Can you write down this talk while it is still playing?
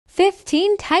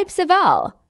15 types of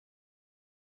all.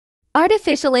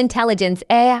 Artificial intelligence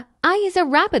 (AI) is a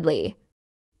rapidly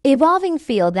evolving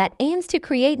field that aims to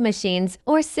create machines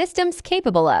or systems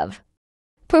capable of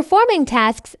performing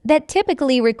tasks that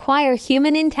typically require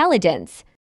human intelligence.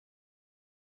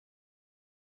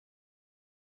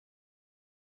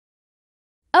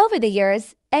 Over the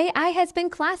years, AI has been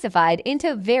classified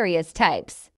into various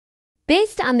types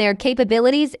based on their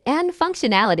capabilities and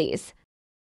functionalities.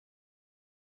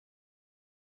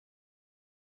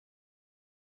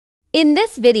 In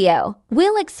this video,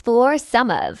 we'll explore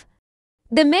some of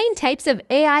the main types of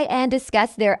AI and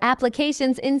discuss their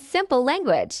applications in simple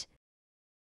language.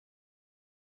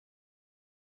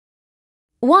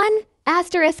 1.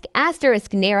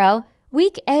 Narrow,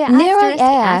 weak AI. Narrow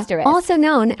AI, also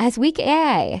known as weak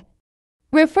AI,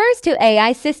 refers to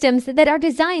AI systems that are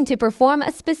designed to perform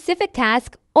a specific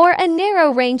task or a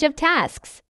narrow range of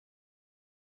tasks.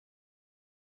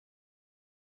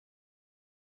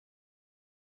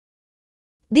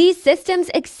 These systems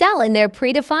excel in their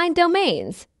predefined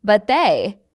domains, but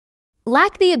they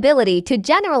lack the ability to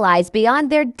generalize beyond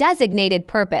their designated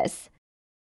purpose.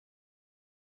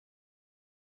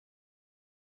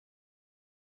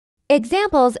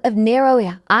 Examples of narrow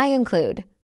AI include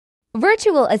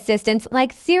virtual assistants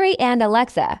like Siri and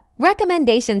Alexa,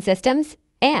 recommendation systems,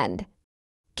 and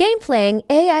game-playing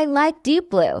AI like Deep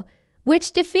Blue,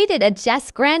 which defeated a chess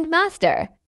grandmaster.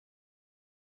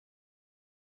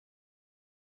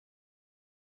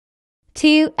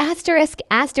 2.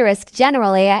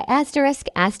 General AI.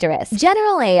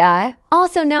 General AI,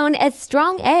 also known as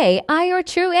strong AI or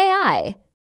true AI,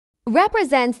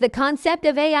 represents the concept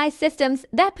of AI systems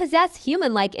that possess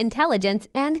human-like intelligence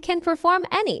and can perform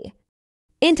any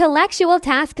intellectual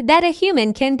task that a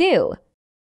human can do.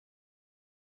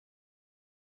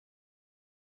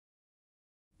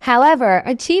 However,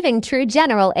 achieving true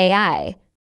general AI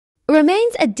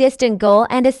remains a distant goal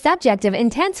and a subject of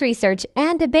intense research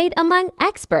and debate among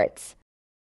experts.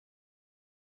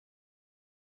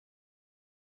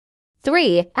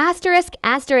 3.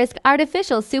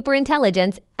 Artificial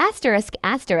superintelligence.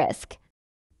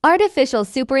 Artificial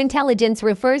superintelligence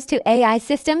refers to AI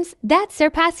systems that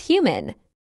surpass human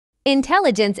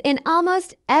intelligence in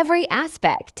almost every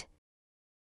aspect.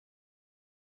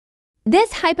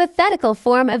 This hypothetical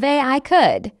form of AI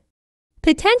could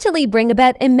potentially bring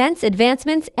about immense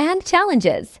advancements and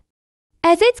challenges,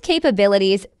 as its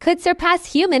capabilities could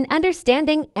surpass human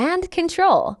understanding and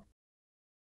control.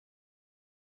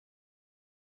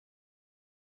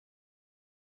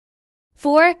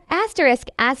 4.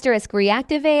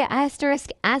 Reactive AI.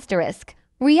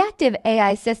 Reactive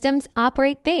AI systems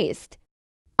operate based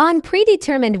on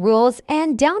predetermined rules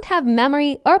and don't have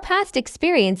memory or past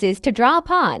experiences to draw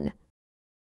upon.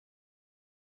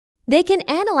 They can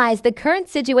analyze the current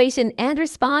situation and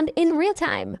respond in real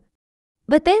time,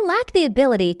 but they lack the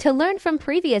ability to learn from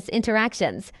previous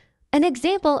interactions. An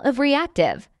example of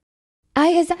reactive AI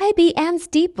is IBM's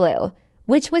Deep Blue,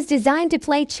 which was designed to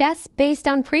play chess based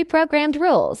on pre-programmed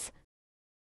rules.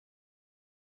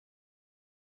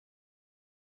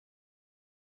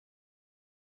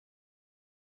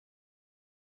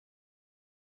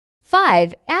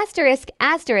 Five.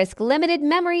 Limited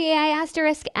memory AI.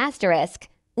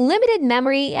 Limited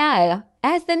memory AI,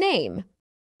 as the name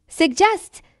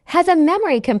suggests, has a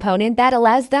memory component that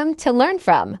allows them to learn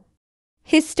from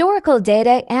historical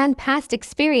data and past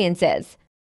experiences.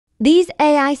 These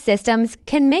AI systems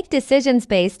can make decisions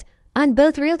based on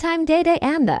both real-time data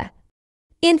and the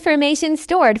information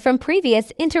stored from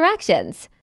previous interactions.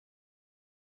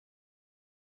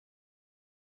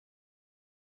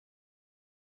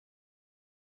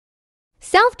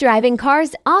 Self-driving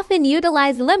cars often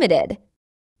utilize limited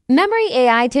memory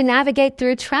AI to navigate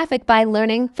through traffic by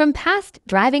learning from past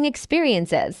driving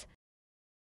experiences.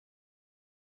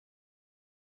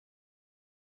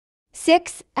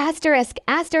 6.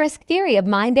 Theory of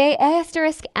mind AI.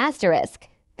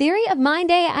 Theory of mind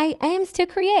AI aims to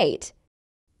create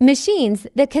machines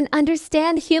that can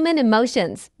understand human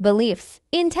emotions, beliefs,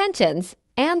 intentions,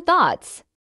 and thoughts.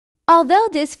 Although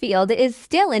this field is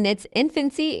still in its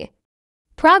infancy,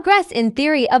 progress in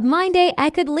theory of mind AI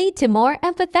could lead to more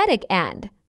empathetic and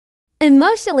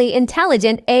emotionally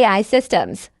intelligent AI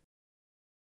systems.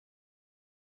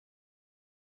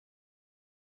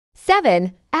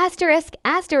 7.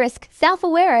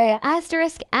 Self-aware AI.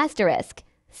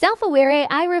 Self-aware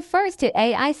AI refers to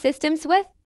AI systems with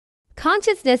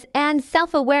consciousness and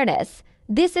self-awareness.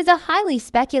 This is a highly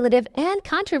speculative and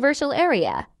controversial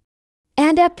area,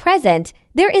 and at present,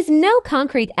 there is no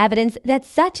concrete evidence that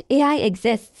such AI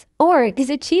exists or is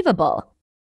achievable.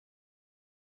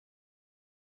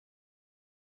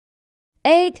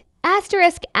 8.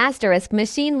 Asterisk asterisk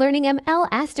machine learning ML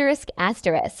asterisk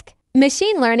asterisk.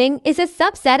 Machine learning is a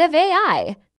subset of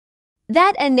AI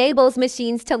that enables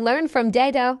machines to learn from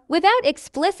data without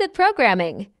explicit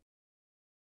programming.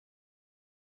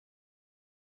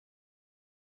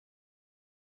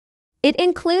 It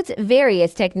includes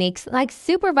various techniques like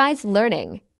supervised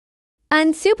learning,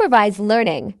 unsupervised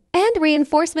learning, and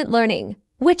reinforcement learning,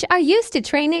 which are used to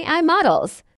train AI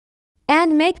models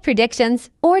and make predictions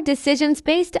or decisions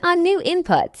based on new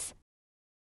inputs.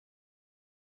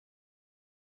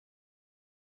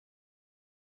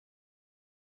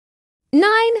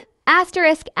 Nine,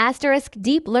 asterisk asterisk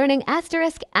deep learning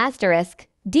asterisk asterisk.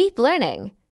 Deep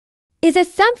learning is a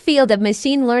subfield of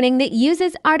machine learning that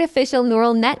uses artificial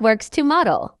neural networks to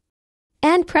model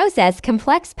and process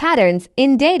complex patterns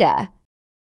in data.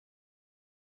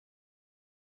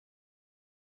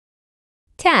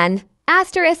 10.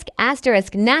 Asterisk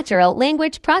asterisk natural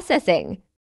language processing.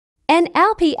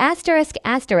 NLP asterisk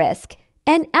asterisk.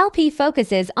 NLP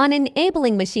focuses on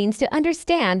enabling machines to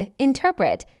understand,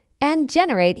 interpret, and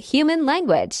generate human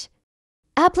language.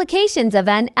 Applications of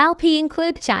NLP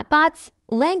include chatbots,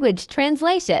 language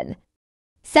translation,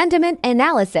 sentiment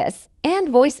analysis, and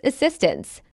voice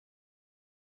assistance.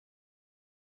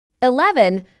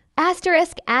 11.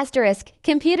 Asterisk asterisk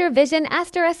computer vision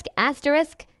asterisk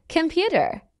asterisk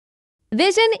computer.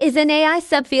 Vision is an AI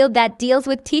subfield that deals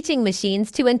with teaching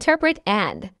machines to interpret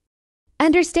and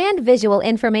understand visual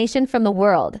information from the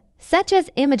world, such as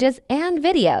images and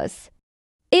videos.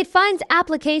 It finds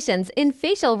applications in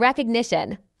facial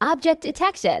recognition, object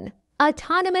detection,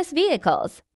 autonomous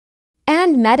vehicles,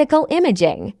 and medical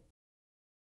imaging.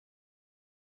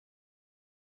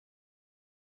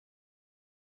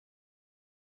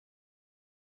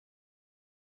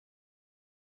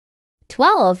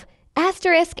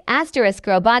 Asterisk asterisk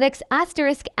robotics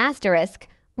asterisk asterisk.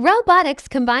 Robotics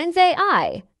combines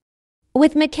AI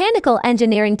with mechanical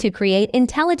engineering to create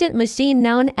intelligent machine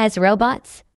known as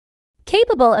robots.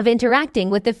 Capable of interacting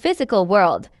with the physical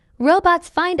world, robots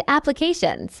find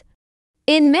applications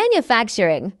in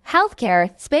manufacturing,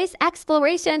 healthcare, space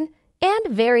exploration, and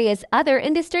various other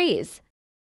industries.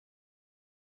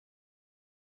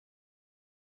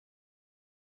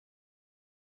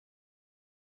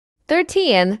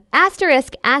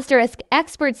 Asterisk asterisk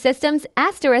expert systems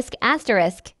asterisk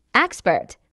asterisk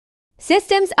expert.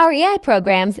 Systems are AI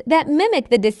programs that mimic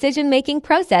the decision-making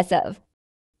process of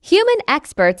human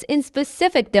experts in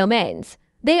specific domains.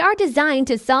 They are designed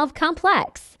to solve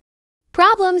complex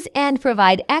problems and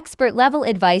provide expert-level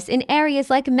advice in areas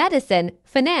like medicine,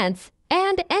 finance,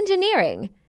 and engineering.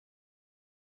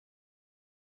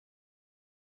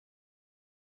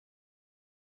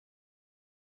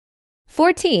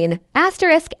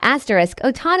 Asterisk asterisk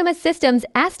autonomous systems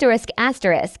asterisk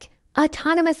asterisk.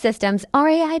 Autonomous systems are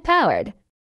AI-powered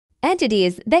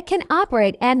entities that can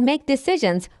operate and make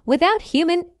decisions without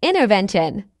human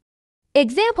intervention.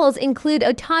 Examples include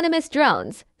autonomous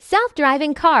drones,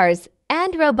 self-driving cars,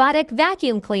 and robotic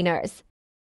vacuum cleaners.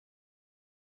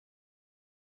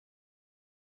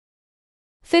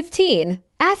 15.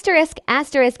 Asterisk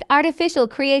asterisk artificial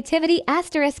creativity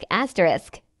asterisk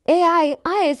asterisk. AI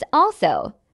is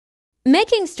also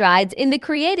making strides in the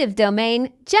creative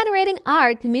domain, generating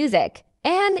art, music,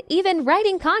 and even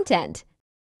writing content.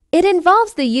 It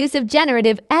involves the use of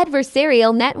generative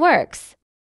adversarial networks,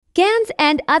 GANs,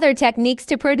 and other techniques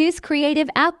to produce creative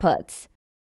outputs.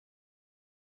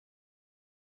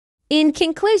 In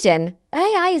conclusion,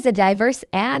 AI is a diverse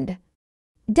and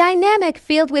dynamic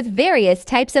field with various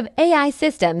types of AI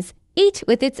systems, each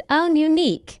with its own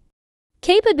unique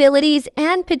capabilities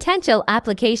and potential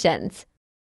applications.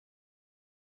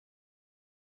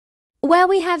 While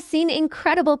we have seen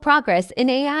incredible progress in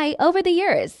AI over the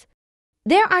years,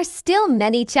 there are still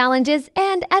many challenges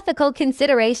and ethical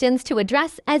considerations to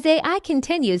address as AI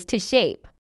continues to shape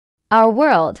our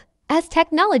world as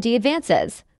technology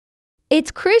advances. It's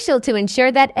crucial to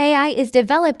ensure that AI is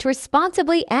developed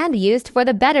responsibly and used for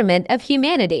the betterment of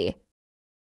humanity.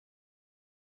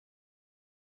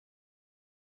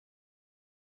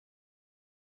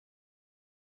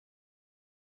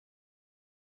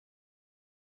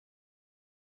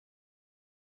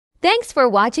 Thanks for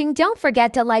watching. Don't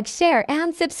forget to like, share,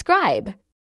 and subscribe.